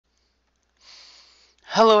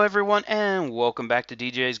Hello everyone and welcome back to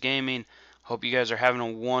DJ's Gaming. Hope you guys are having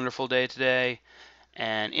a wonderful day today.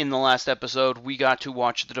 And in the last episode, we got to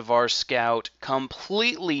watch the Dvar Scout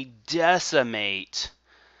completely decimate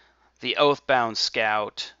the Oathbound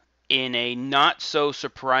Scout in a not so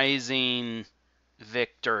surprising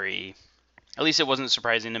victory. At least it wasn't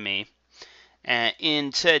surprising to me. And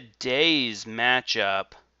in today's matchup,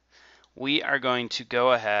 we are going to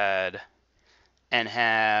go ahead and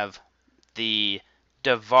have the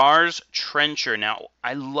Dvar's Trencher. Now,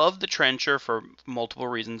 I love the Trencher for multiple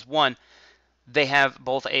reasons. One, they have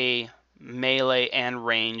both a melee and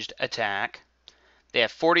ranged attack. They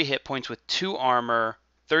have 40 hit points with 2 armor,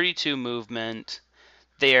 32 movement.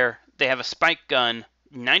 They have a spike gun,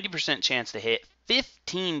 90% chance to hit,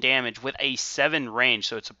 15 damage with a 7 range,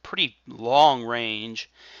 so it's a pretty long range.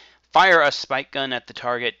 Fire a spike gun at the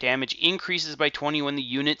target. Damage increases by 20 when the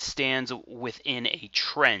unit stands within a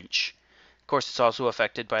trench. Of course, it's also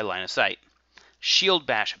affected by line of sight. Shield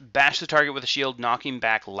bash. Bash the target with a shield, knocking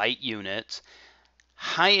back light units.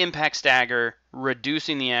 High impact stagger,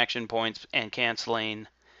 reducing the action points and canceling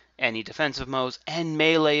any defensive moves. And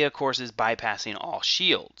melee, of course, is bypassing all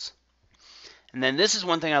shields. And then this is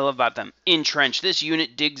one thing I love about them. Entrench. This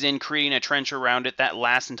unit digs in, creating a trench around it that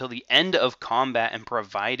lasts until the end of combat and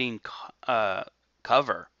providing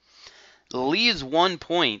cover. Leaves 1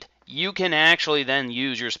 point. You can actually then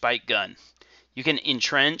use your spike gun. You can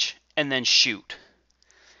entrench and then shoot.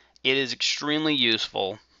 It is extremely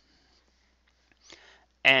useful.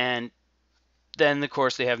 And then, of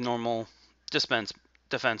course, they have normal defense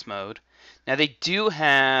mode. Now, they do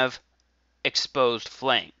have exposed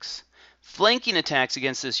flanks. Flanking attacks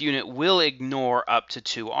against this unit will ignore up to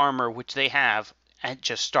 2 armor, which they have and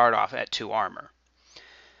just start off at 2 armor.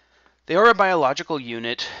 They are a biological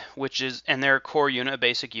unit, and they're a core unit, a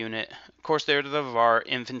basic unit. Of course, they're the Dvar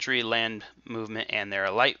infantry, land movement, and they're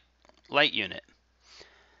a light unit.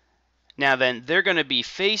 Now then, they're going to be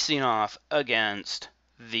facing off against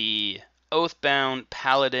the Oathbound,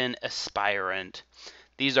 Paladin, Aspirant.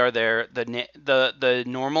 These are the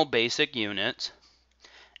normal basic units.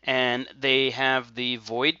 And they have the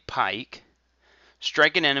Void Pike.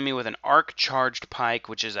 Strike an enemy with an arc-charged pike,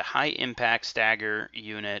 which is a high-impact stagger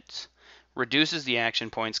unit. Reduces the action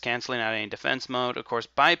points, canceling out any defense mode. Of course,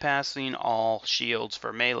 bypassing all shields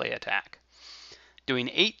for melee attack. Doing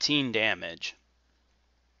 18 damage.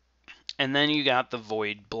 And then you got the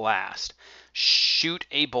Void Blast. Shoot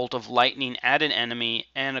a bolt of lightning at an enemy,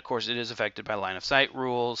 and of course it is affected by line of sight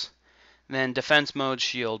rules. Then defense mode,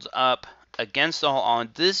 shields up. Against all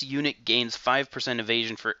odds, this unit gains 5%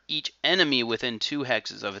 evasion for each enemy within 2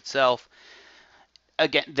 hexes of itself.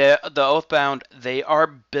 Again, the Oathbound, they are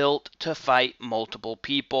built to fight multiple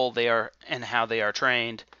people. And how they are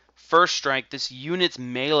trained. First strike, this unit's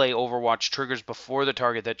melee overwatch triggers before the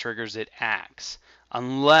target that triggers it acts,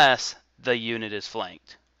 unless the unit is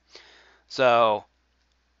flanked. So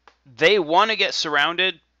they want to get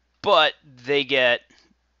surrounded, but they get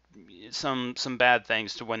some bad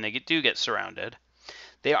things to when they do get surrounded.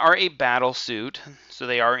 They are a battle suit, so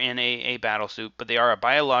they are in a battle suit, but they are a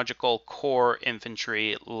biological core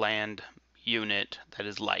infantry land unit that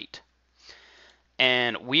is light.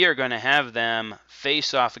 And we are going to have them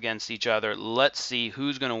face off against each other. Let's see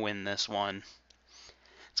who's going to win this one.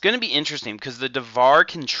 It's going to be interesting because the Dvar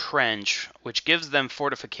can trench, which gives them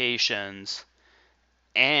fortifications,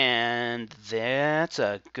 and that's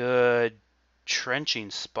a good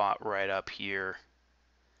trenching spot right up here.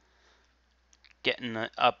 Getting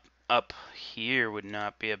up here would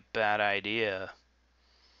not be a bad idea.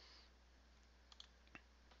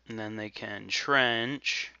 And then they can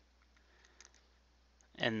trench.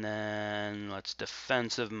 And then let's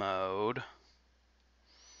defensive mode.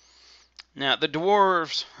 Now the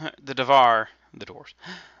Dvar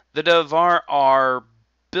are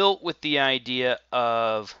built with the idea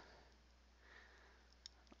of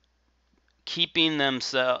keeping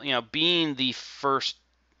themselves, being the first,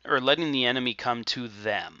 or letting the enemy come to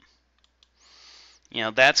them.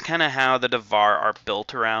 That's kind of how the Dvar are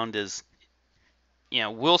built around is,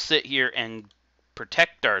 we'll sit here and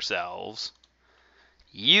protect ourselves.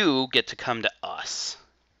 You get to come to us.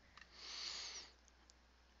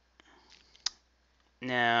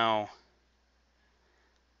 Now,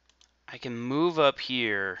 I can move up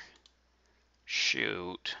here,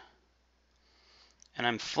 shoot, and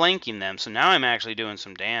I'm flanking them, so now I'm actually doing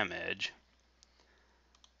some damage.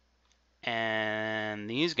 And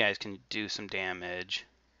these guys can do some damage.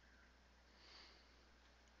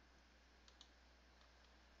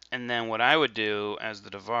 And then what I would do as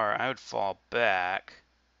the Dvar, I would fall back.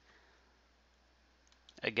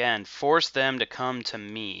 Again, force them to come to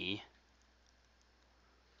me.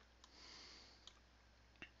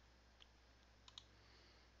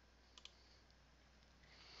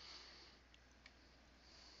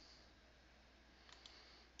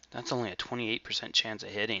 That's only a 28% chance of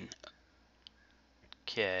hitting.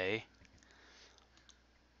 Okay.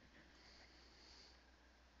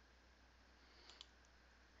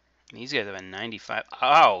 These guys have a 95.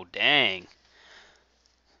 Oh, dang.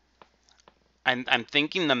 I'm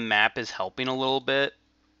thinking the map is helping a little bit.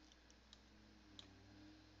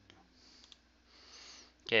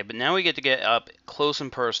 Okay, but now we get to get up close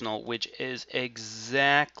and personal, which is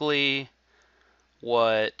exactly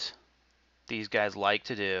what these guys like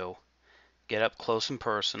to do. Get up close and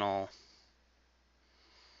personal.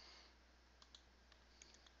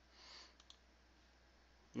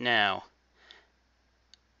 Now,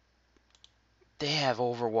 they have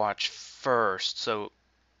Overwatch first, so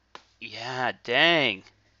yeah, dang.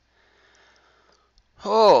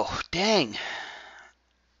 Oh, dang.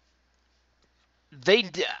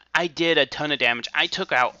 I did a ton of damage. I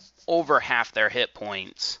took out over half their hit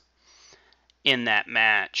points in that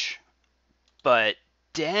match. But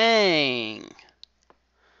dang.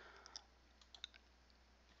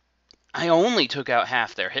 I only took out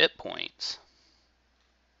half their hit points.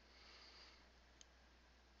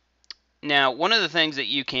 Now, one of the things that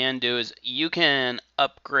you can do is you can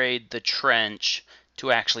upgrade the trench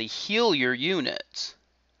to actually heal your units.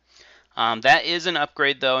 That is an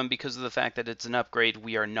upgrade, though, and because of the fact that it's an upgrade,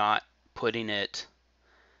 we are not putting it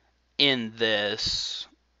in this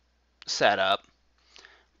setup.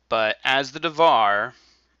 But as the Dvar,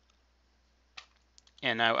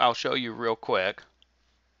 and I'll show you real quick,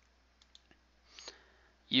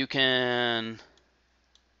 you can,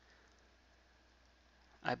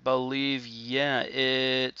 I believe, yeah,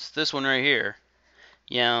 it's this one right here.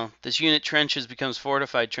 Yeah, this unit trenches becomes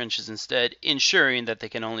fortified trenches instead, ensuring that they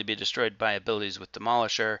can only be destroyed by abilities with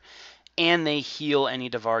Demolisher, and they heal any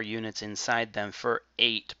Dvar units inside them for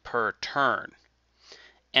 8 per turn.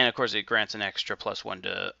 And of course it grants an extra +1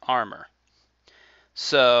 to armor.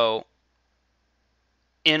 So,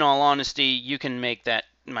 in all honesty, you can make that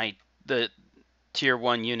the tier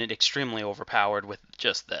 1 unit extremely overpowered with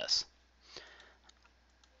just this.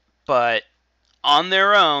 But on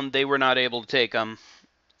their own, they were not able to take them.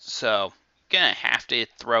 So, you're going to have to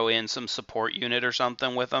throw in some support unit or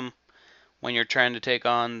something with them when you're trying to take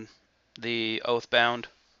on the Oathbound.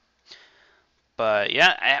 But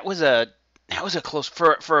yeah, that was a close,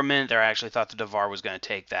 for a minute there I actually thought the Dvar was going to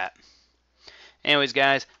take that. Anyways,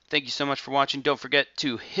 guys, thank you so much for watching. Don't forget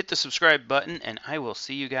to hit the subscribe button, and I will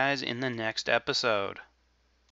see you guys in the next episode.